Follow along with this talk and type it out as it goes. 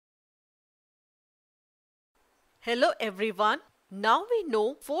Hello everyone. Now we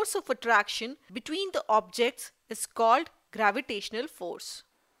know force of attraction between the objects is called gravitational force.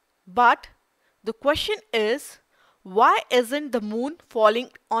 But the question is, why isn't the moon falling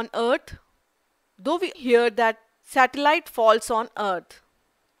on Earth? Though we hear that satellite falls on Earth.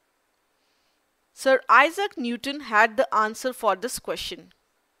 Sir Isaac Newton had the answer for this question.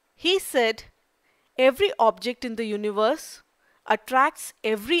 He said, every object in the universe attracts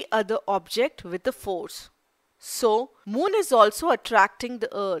every other object with a force. So, moon is also attracting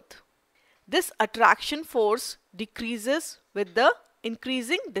the earth. This attraction force decreases with the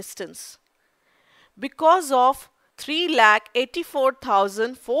increasing distance. Because of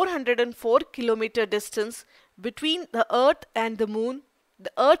 3,84,404 kilometer distance between the earth and the moon,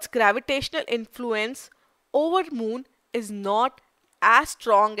 the earth's gravitational influence over moon is not as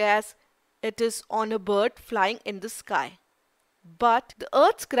strong as it is on a bird flying in the sky. But the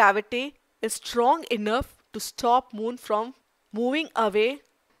earth's gravity is strong enough to stop moon from moving away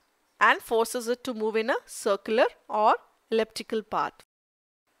and forces it to move in a circular or elliptical path.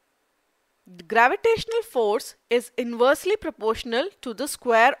 The gravitational force is inversely proportional to the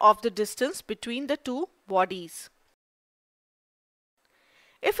square of the distance between the two bodies.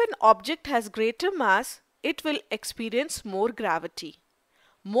 If an object has greater mass, it will experience more gravity.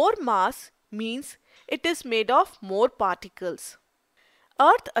 More mass means it is made of more particles.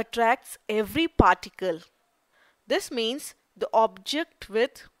 Earth attracts every particle. This means the object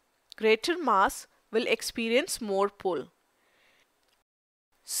with greater mass will experience more pull.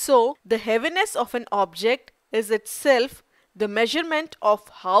 So, the heaviness of an object is itself the measurement of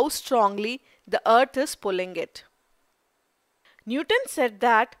how strongly the earth is pulling it. Newton said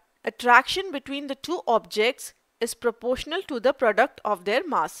that attraction between the two objects is proportional to the product of their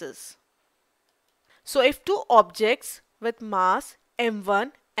masses. So, if two objects with mass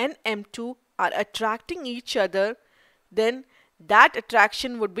m1 and m2 are attracting each other, then that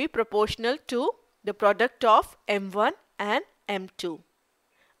attraction would be proportional to the product of m1 and m2.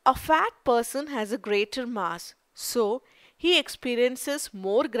 A fat person has a greater mass, so he experiences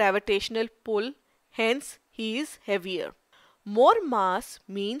more gravitational pull, hence he is heavier. More mass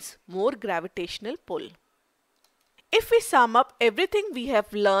means more gravitational pull. If we sum up everything we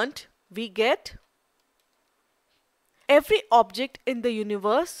have learnt, we get every object in the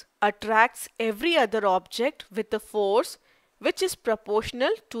universe attracts every other object with a force which is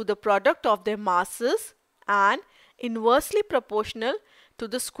proportional to the product of their masses and inversely proportional to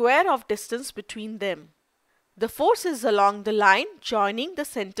the square of distance between them. The force is along the line joining the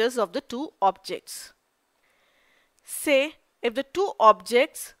centers of the two objects. Say, if the two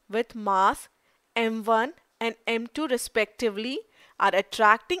objects with mass m1 and m2 respectively are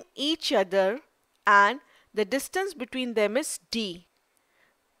attracting each other and the distance between them is d.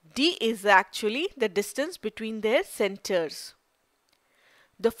 D is actually the distance between their centers.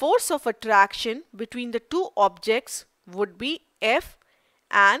 The force of attraction between the two objects would be F,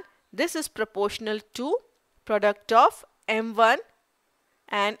 and this is proportional to product of m1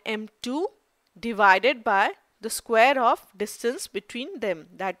 and m2 divided by the square of distance between them,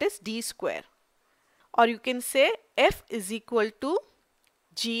 that is d square. Or you can say F is equal to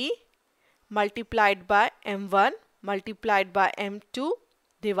G multiplied by m1 multiplied by m2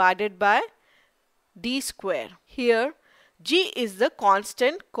 divided by d square. Here G is the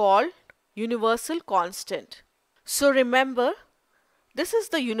constant called universal constant. So remember, this is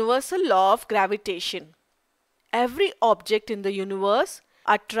the universal law of gravitation. Every object in the universe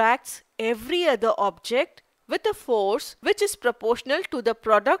attracts every other object with a force which is proportional to the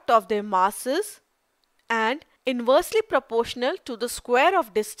product of their masses and inversely proportional to the square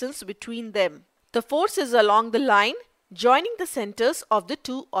of distance between them. The force is along the line joining the centers of the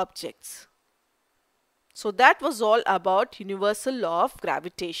two objects. So that was all about universal law of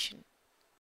gravitation.